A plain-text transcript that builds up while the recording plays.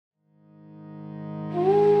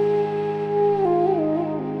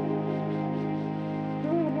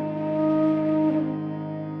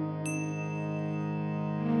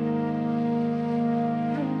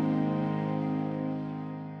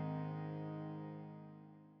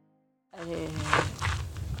I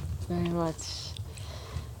very much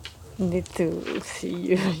need to see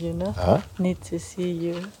you, you know? Huh? Need to see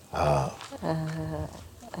you. Ah.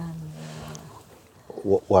 And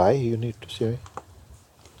Why you need to see me?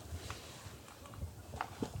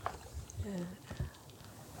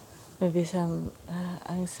 maybe some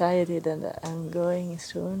anxiety that I'm going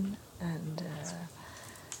soon, and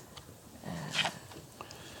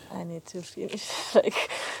I need to finish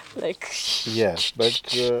like. Yes, but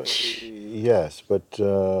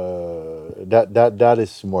that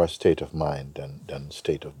is more a state of mind than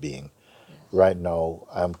state of being. Yes. Right now,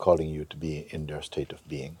 I'm calling you to be in their state of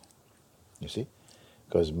being. You see,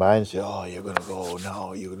 because mind says, "Oh, you're gonna go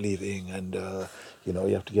now. You're leaving, and you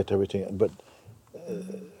have to get everything."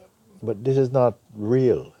 But this is not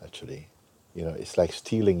real, actually. It's like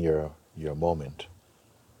stealing your moment.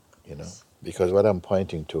 Yes. Because what I'm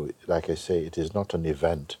pointing to, like I say, it is not an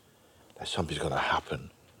event that something's gonna happen.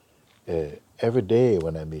 Every day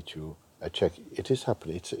when I meet you, I check. It is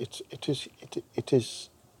happening. It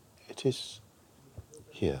is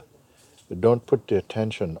here. But don't put the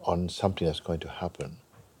attention on something that's going to happen,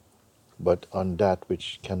 but on that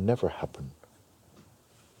which can never happen.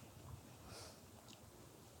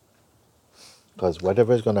 Because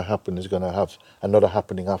whatever is going to happen is going to have another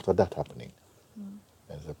happening after that happening.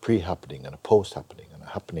 There's a pre-happening and a post-happening and a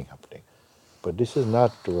happening happening. But this is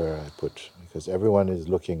not where I put, because everyone is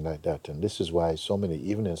looking like that. And this is why so many,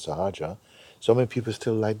 even in Sahaja, so many people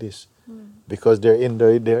still like this. Because they're in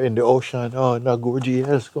the ocean. Oh no, Guruji,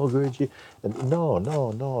 yes, go Guruji. And no.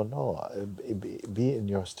 Be in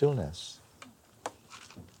your stillness.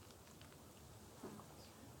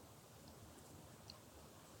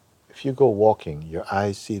 If you go walking, your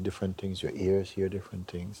eyes see different things, your ears hear different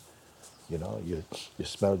things. You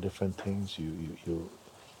smell different things. You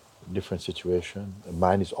different situation. The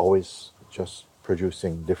mind is always just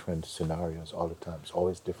producing different scenarios all the time. It's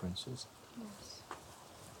always differences. Yes.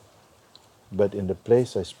 But in the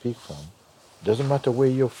place I speak from, doesn't matter where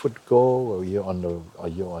your foot go, or you're on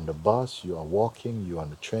the bus, you are walking, you're on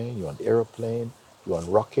the train, you're on the aeroplane, you're on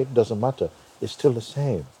rocket, doesn't matter. It's still the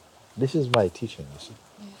same. This is my teaching, you see.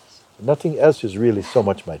 Yes. Nothing else is really so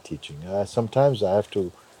much my teaching. Sometimes I have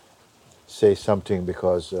to say something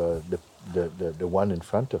because the one in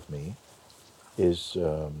front of me is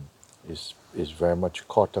is very much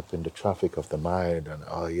caught up in the traffic of the mind, and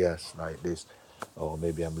oh yes, like this, oh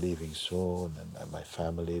maybe I'm leaving soon, and my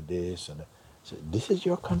family this, and so this is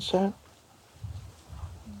your concern,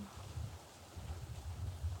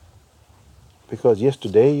 because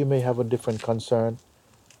yesterday you may have a different concern,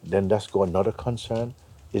 then that's go another concern.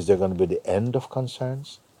 Is there going to be the end of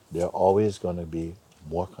concerns? There are always going to be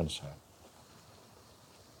more concern,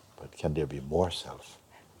 but can there be more self?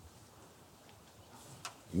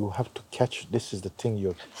 You have to catch. This is the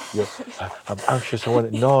thing. I'm anxious. I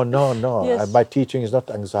want. No. Yes. My teaching is not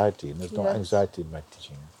anxiety. There's no Yes. anxiety in my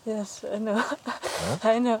teaching. Yes. I know. Huh?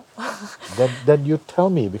 I know. Then you tell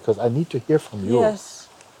me, because I need to hear from you. Yes.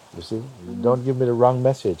 You see, you don't give me the wrong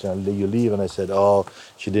message, and you leave, and I said, oh,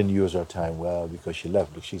 she didn't use her time well because she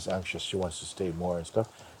left. Look, she's anxious. She wants to stay more and stuff.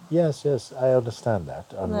 Yes, I understand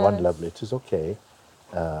that. On one Yes. level, it is okay,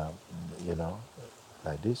 uh, you know,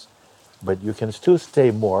 like this. But you can still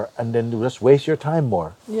stay more, and then just waste your time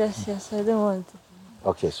more. Yes. Yes. I don't want.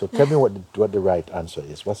 Okay, so tell me what the right answer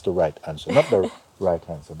is. What's the right answer? Not the right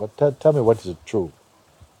answer, but tell me what is true.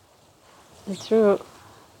 The true.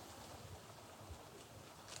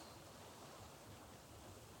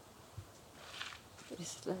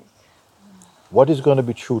 It's like. What is going to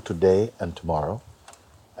be true today and tomorrow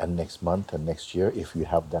and next month and next year, if you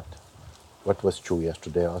have that? What was true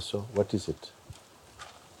yesterday also? What is it?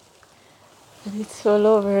 And it's all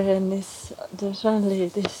over, and there's only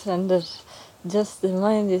this, and there's just the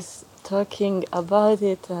mind is talking about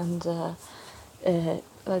it, and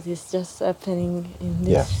what is just happening in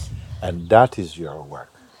Yes. this. And that is your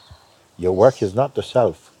work. Your work Yes. is not the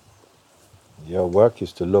self. Your work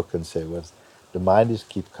is to look and say, well, the mind is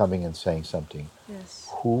keep coming and saying something. Yes.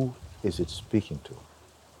 Who is it speaking to?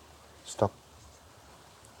 Stop.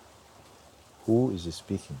 Who is it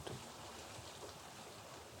speaking to?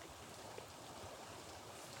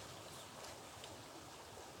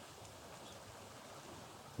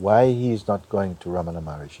 Why he is not going to Ramana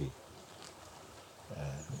Maharishi?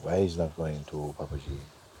 Why he's not going to Babaji?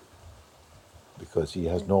 Because he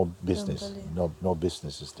has no Don't business. believe. No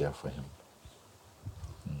business is there for him.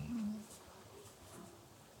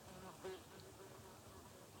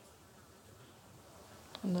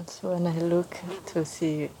 And that's when I look to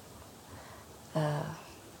see uh,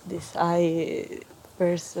 this I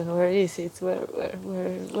person. Where is it? Where?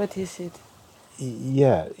 What is it?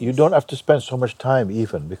 Yeah, you don't have to spend so much time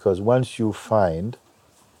even, because once you find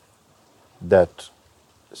that,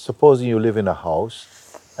 supposing you live in a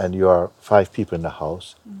house and you are 5 people in the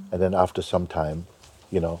house, and then after some time,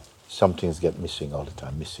 some things get missing all the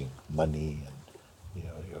time, missing money and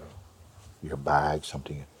your bag,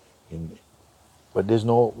 something, in, but there's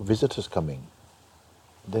no visitors coming.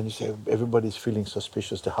 Then you say everybody's feeling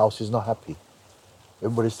suspicious. The house is not happy.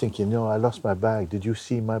 Everybody's thinking, I lost my bag. Did you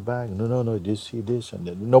see my bag? No, no, no. Did you see this? And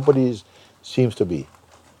then seems to be.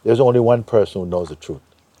 There's only one person who knows the truth,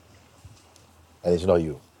 and it's not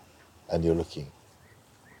you. And you're looking,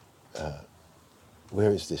 where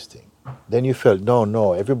is this thing? Then you felt, no,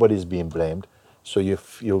 no, everybody's being blamed. So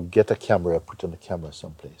you get a camera, put on the camera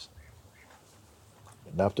someplace.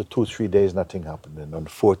 And after 2, 3 days, nothing happened. And on the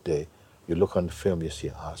 4th day, you look on the film, you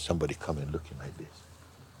see, somebody coming looking like this.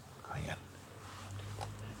 Going in.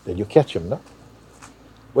 Then you catch him, no?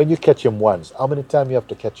 When you catch him once, how many times you have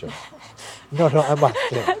to catch him? No, no, I'm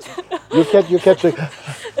asking. You catch it,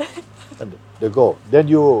 and they go. Then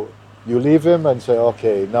you leave him and say,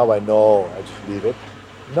 okay, now I know, I just leave it.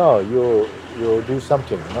 No, you do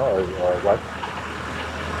something, no, or what?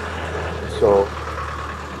 So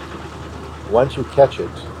once you catch it,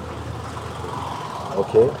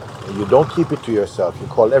 okay, and you don't keep it to yourself. You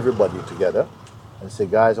call everybody together and say,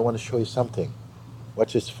 guys, I want to show you something.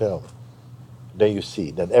 Watch this film. Then you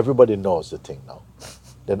see. Then everybody knows the thing now.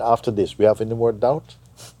 Then after this, we have any more doubt?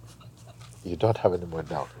 You don't have any more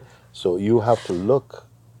doubt. So you have to look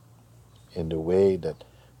in the way that,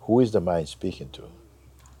 who is the mind speaking to?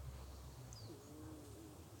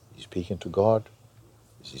 He's speaking to God?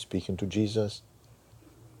 Is he speaking to Jesus?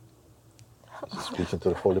 Is he speaking to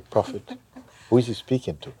the Holy Prophet? Who is he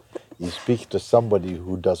speaking to? He's speaking to somebody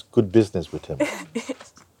who does good business with him.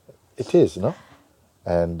 It is, no?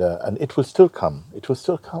 And it will still come. It will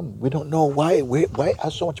still come. We don't know why. Why it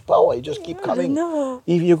has so much power? It just keep coming. No.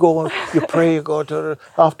 If you go, you pray, you go to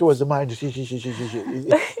afterwards, the mind.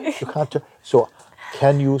 You can't. So,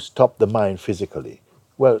 can you stop the mind physically?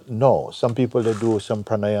 Well, no. Some people they do some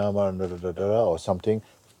pranayama or something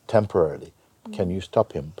temporarily. Can you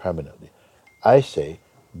stop him permanently? I say,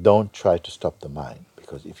 don't try to stop the mind,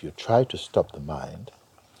 because if you try to stop the mind,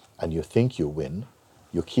 and you think you win,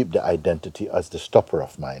 you keep the identity as the stopper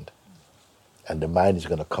of mind. And the mind is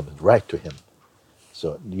going to come right to him.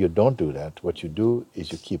 So you don't do that. What you do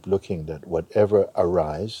is you keep looking that whatever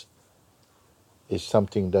arises is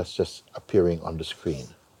something that's just appearing on the screen.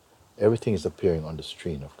 Everything is appearing on the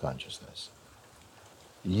screen of consciousness.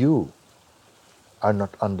 You are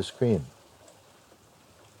not on the screen,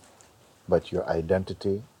 but your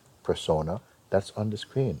identity, persona, that's on the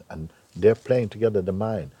screen. And they're playing together the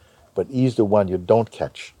mind. But he's the one you don't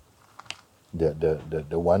catch. The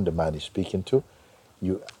one the man is speaking to,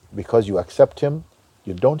 because you accept him,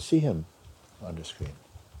 you don't see him on the screen.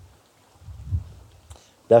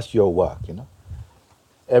 That's your work,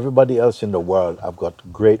 Everybody else in the world have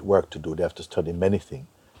got great work to do. They have to study many things.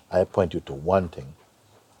 I point you to one thing.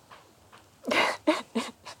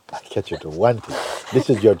 I get you to one thing. This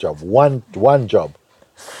is your job. One job,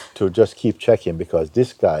 to just keep checking, because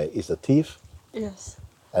this guy is a thief. Yes.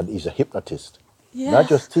 And he's a hypnotist. Yes. Not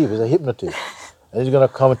just thief, he's a hypnotist. And he's going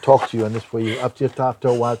to come and talk to you, and this way, after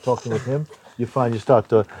a while talking with him, you find you start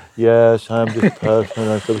to, yes, I'm this person,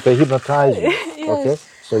 and so they hypnotize you. Yes. Okay?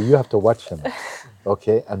 So you have to watch him.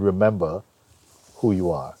 Okay? And remember who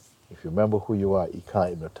you are. If you remember who you are, he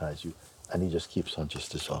can't hypnotize you. And he just keeps on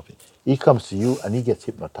just dissolving. He comes to you and he gets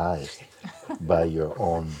hypnotized by your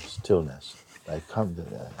own stillness.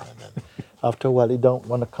 After a while, he don't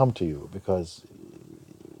want to come to you, because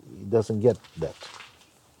he doesn't get that.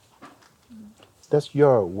 That's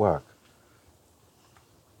your work.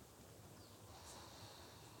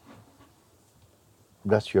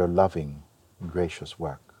 That's your loving, gracious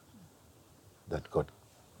work that God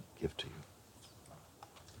gives to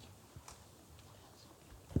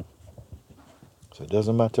you. So it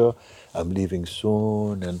doesn't matter, I'm leaving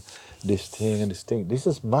soon, and this thing and this thing. This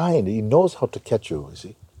is mine. He knows how to catch you, you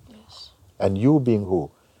see. Yes. And you being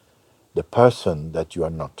who? The person that you are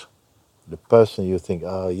not. The person you think,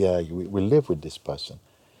 oh yeah, we live with this person.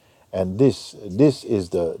 And this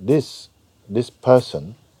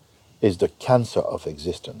person is the cancer of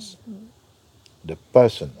existence. Mm-hmm. The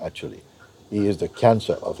person, actually, he is the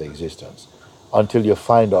cancer of existence, until you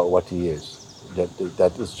find out what he is.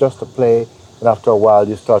 That it's just a play, and after a while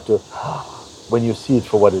you start to, when you see it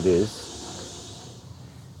for what it is,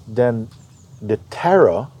 then the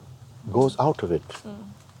terror goes out of it.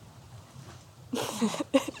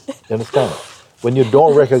 You understand? When you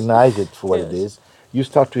don't recognize it for what it is, you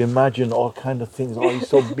start to imagine all kind of things. Oh, he's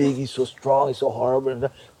so big, he's so strong, he's so horrible. And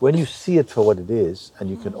when you see it for what it is, and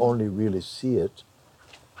you can only really see it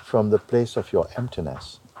from the place of your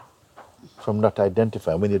emptiness, from not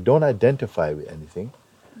identifying. When you don't identify with anything,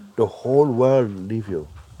 the whole world will leave you.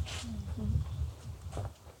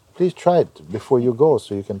 Please try it before you go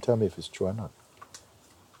so you can tell me if it's true or not.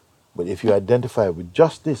 But if you identify with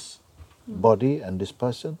just this body and this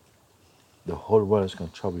person, the whole world is going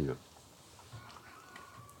to trouble you.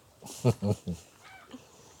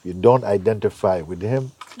 You don't identify with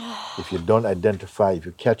him, if you don't identify, if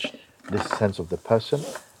you catch this sense of the person,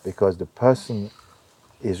 because the person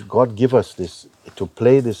is, God give us this, to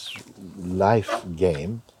play this life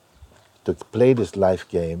game,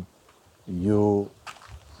 you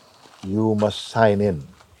must sign in.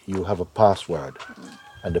 You have a password,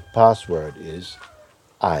 and the password is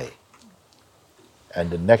I. And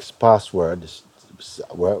the next password is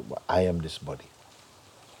where I am this body.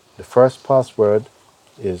 The first password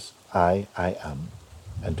is I am.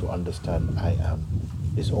 And to understand I am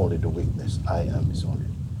is only the weakness. I am is only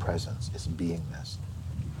presence, it's beingness.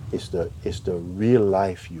 It's the real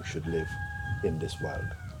life you should live in this world.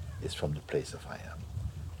 It's from the place of I am.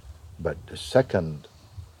 But the second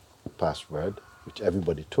password, which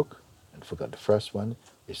everybody took and forgot the first one,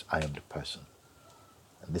 is I am the person.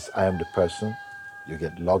 And this I am the person, you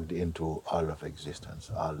get logged into all of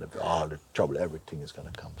existence, all the trouble, everything is going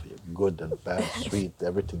to come for you. Good and bad, sweet,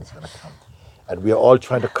 everything is going to come. And we are all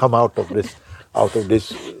trying to come out of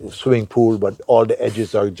this swimming pool, but all the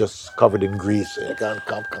edges are just covered in grease. You can't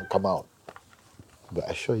come out. But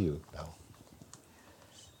I show you now,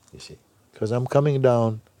 you see. Because I'm coming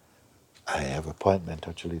down, I have appointment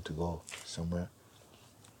actually to go somewhere.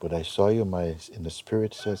 But I saw you, in the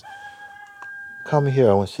spirit says, come here,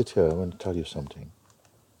 I want to sit here, I want to tell you something.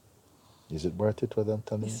 Is it worth it what I'm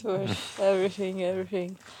telling It's you? worth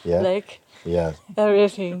everything. Yeah? Like Yes.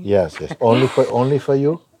 everything. Yes, yes. Only for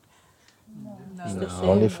you? It's the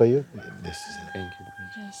Only same. for you? This is it. Thank you.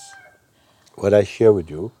 Yes. What I share with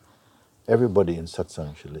you, everybody in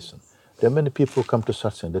satsang should listen. There are many people who come to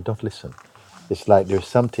satsang, they don't listen. It's like there's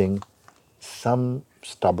some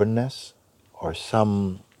stubbornness or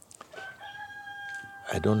some,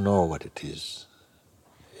 I don't know what it is.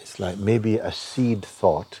 It's like maybe a seed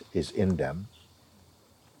thought is in them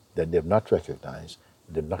that they've not recognized,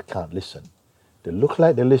 can't listen. They look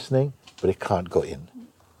like they're listening, but they can't go in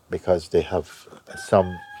because they have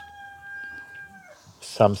some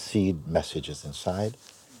seed messages inside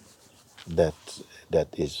that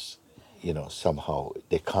is, somehow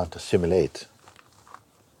they can't assimilate.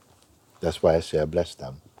 That's why I say I bless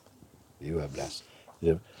them. You are blessed.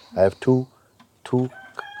 I have two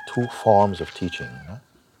forms of teaching.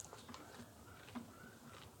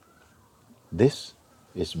 This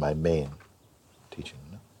is my main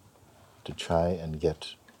teaching, to try and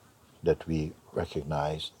get that we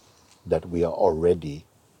recognize that we are already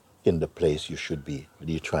in the place you should be, that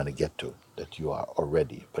you're trying to get to, that you are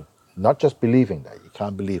already. But not just believing that, you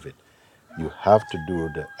can't believe it. You have to do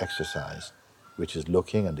the exercise, which is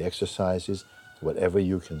looking, and the exercise is whatever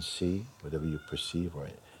you can see, whatever you perceive, or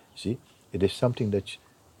see, it is something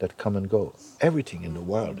that come and go. Everything in the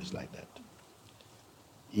world is like that.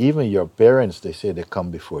 Even your parents, they say they come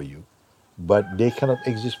before you, but they cannot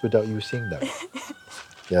exist without you seeing them.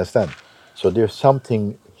 You understand? So there's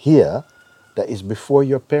something here that is before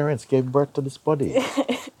your parents gave birth to this body,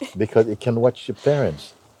 because it can watch your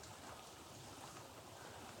parents.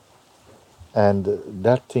 And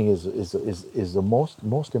that thing is the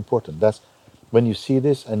most important. That's when you see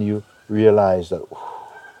this and you realize that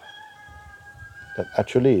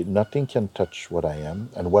actually nothing can touch what I am,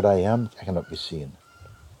 and what I am cannot be seen,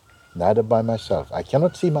 neither by myself. I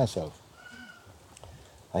cannot see myself.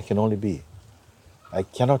 I can only be. I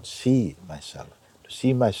cannot see myself. To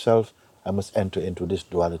see myself, I must enter into this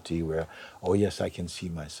duality where, oh yes, I can see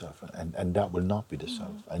myself, and that will not be the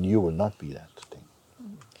self, and you will not be that thing.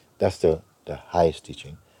 That's the highest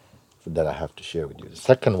teaching that I have to share with you. The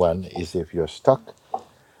second one is if you're stuck,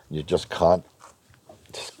 you just can't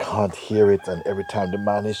hear it, and every time the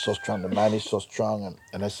mind is so strong,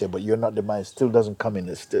 and I say, but you're not the mind, still doesn't come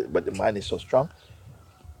in, but the mind is so strong,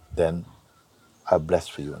 then I bless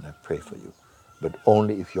for you and I pray for you. But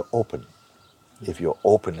only if you're open. If you're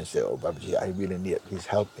open and say, oh, Babaji, I really need it, please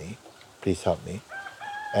help me.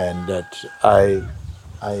 And that I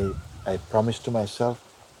promise to myself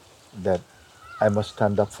that I must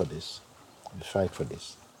stand up for this and fight for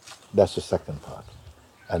this. That's the second part.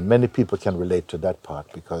 And many people can relate to that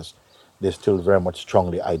part because they're still very much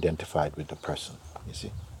strongly identified with the person, you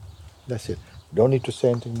see. That's it. Don't need to say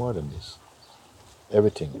anything more than this.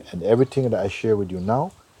 Everything. And everything that I share with you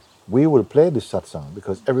now, we will play this satsang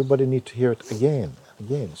because everybody needs to hear it again and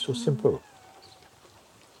again. It's so simple.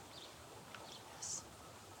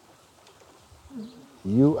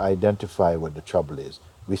 You identify what the trouble is.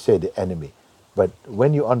 We say the enemy. But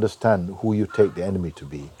when you understand who you take the enemy to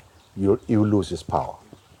be, you lose his power.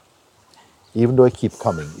 Even though he keep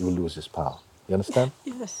coming, you will lose his power. You understand?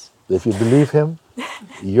 Yes. If you believe him,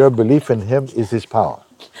 your belief in him is his power.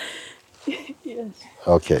 Yes.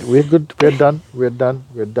 Okay, we're good. We're done. We're done.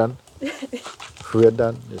 We're done. We're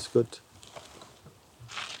done. It's good.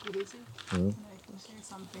 Good easy. I can share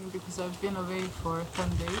something because I've been away for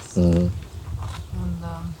 10 days and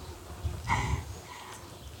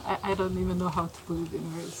I don't even know how to put it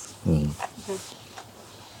in words. But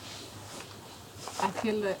I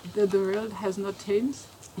feel that the world has not changed,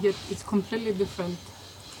 yet it's completely different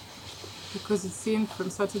because it's seen from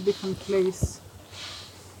such a different place.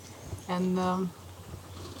 And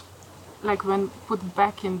like when put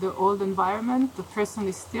back in the old environment, the person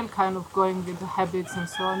is still kind of going with the habits and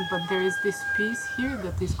so on, but there is this piece here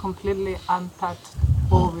that is completely untouched,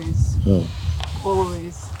 always,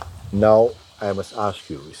 always. Now I must ask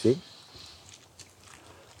you. You see,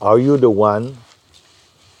 are you the one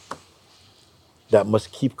that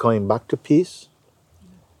must keep coming back to peace,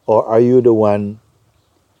 or are you the one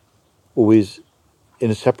who is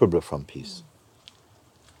inseparable from peace?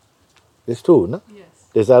 It's true, no? Yes.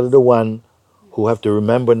 There's either the one who have to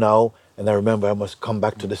remember now, and I remember I must come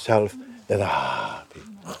back to the self. Then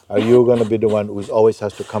are you going to be the one who always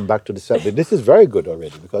has to come back to the self? But this is very good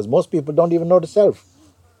already because most people don't even know the self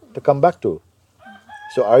to come back to.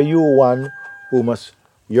 So are you one who must?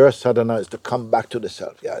 Your sadhana is to come back to the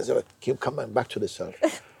self. Yeah, so keep coming back to the self,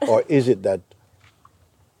 or is it that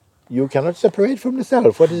you cannot separate from the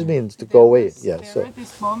self? What does it mean to go away? Yeah, There were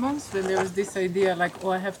these moments when there was this idea like,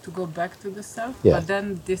 oh, I have to go back to the self. Yeah. But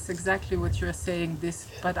then this exactly what you're saying, this,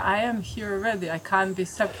 but I am here already. I can't be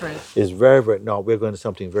separate. It's very, very, no, we're going to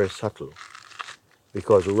something very subtle.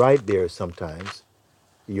 Because right there sometimes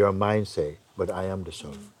your mind say, but I am the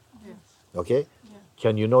self. Yes. Okay? Yeah.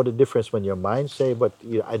 Can you know the difference when your mind say, but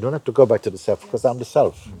I don't have to go back to the self because I'm the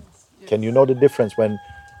self? Yes. Can you know the difference when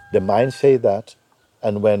the mind say that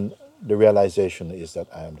and when the realization is that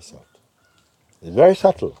I am the self? It's very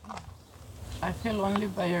subtle. I feel only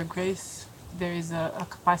by your grace there is a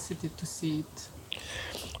capacity to see it.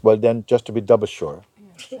 Well, then, just to be double sure,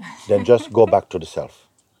 Yes. then just go back to the self.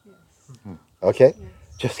 Yes. Okay? Yes.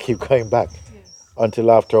 Just keep going back Yes. until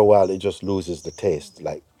after a while it just loses the taste,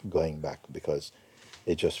 like going back, because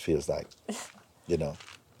it just feels like, you know,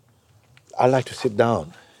 I like to sit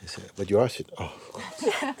down. He said, but you are sitting. Oh,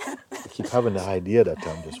 I keep having the idea that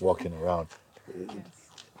I'm just walking around. Yes.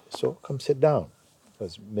 So come sit down,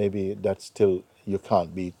 because maybe that's still you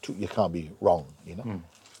can't be wrong. You know,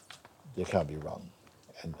 you can't be wrong,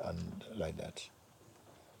 and like that.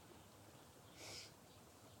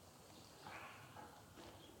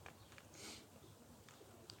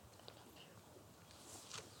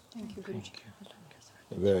 Thank you, Guruji.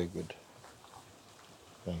 Very good.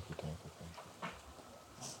 Thank you, thank you, thank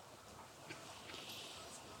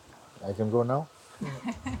you. I can go now.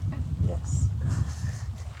 Yes.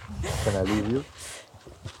 Can I leave you?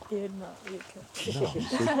 You know, you can. No. See?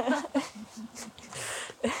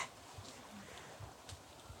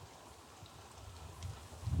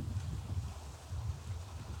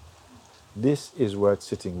 This is worth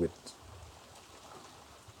sitting with.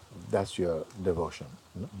 That's your devotion,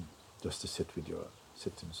 you know? Just to sit in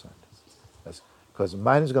silence. Because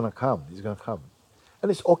mind is going to come. He's going to come. And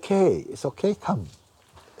it's okay. It's okay, come.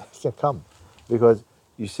 It can come. Because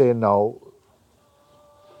you say now,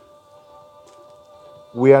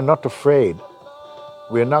 we are not afraid.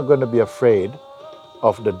 We are not going to be afraid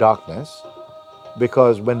of the darkness,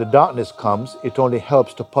 because when the darkness comes, it only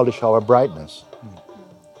helps to polish our brightness.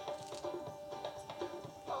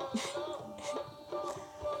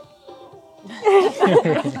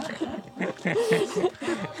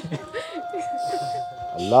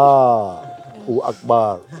 Allahu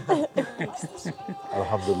Akbar.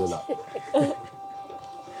 Alhamdulillah.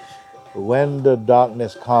 When the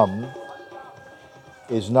darkness comes,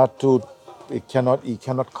 he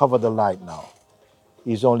cannot cover the light now.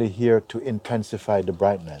 He's only here to intensify the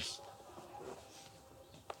brightness.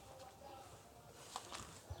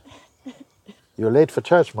 You're late for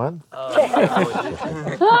church, man.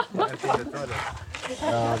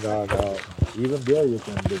 No. Even there you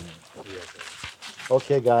can do it.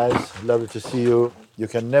 Okay, guys, lovely to see you. You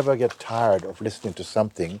can never get tired of listening to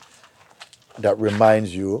something that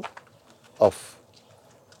reminds you of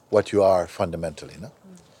what you are fundamentally, no?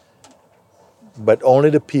 But only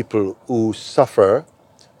the people who suffer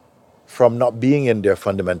from not being in their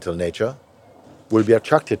fundamental nature will be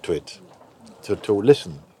attracted to it, to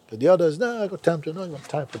listen. The others, no, I got time to know, I got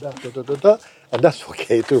time for that, da, da, da, da. And that's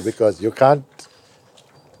okay too, because you can't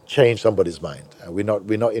change somebody's mind. And we're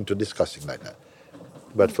not into discussing like that.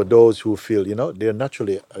 But for those who feel, they're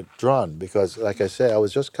naturally drawn, because like I say, I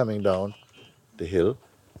was just coming down the hill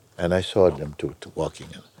and I saw them two walking.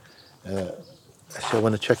 I said, I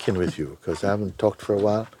want to check in with you because I haven't talked for a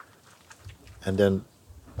while. And then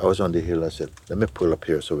I was on the hill. I said, let me pull up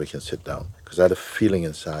here so we can sit down. Because I had a feeling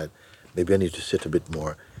inside, maybe I need to sit a bit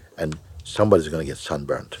more and somebody's going to get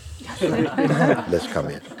sunburnt. So let's come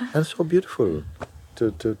in. And it's so beautiful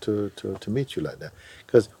to meet you like that.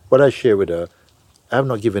 Because what I share with her, I have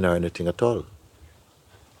not given her anything at all.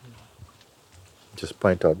 Just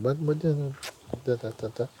point out,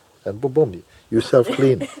 and boom, boom, you self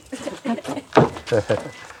clean.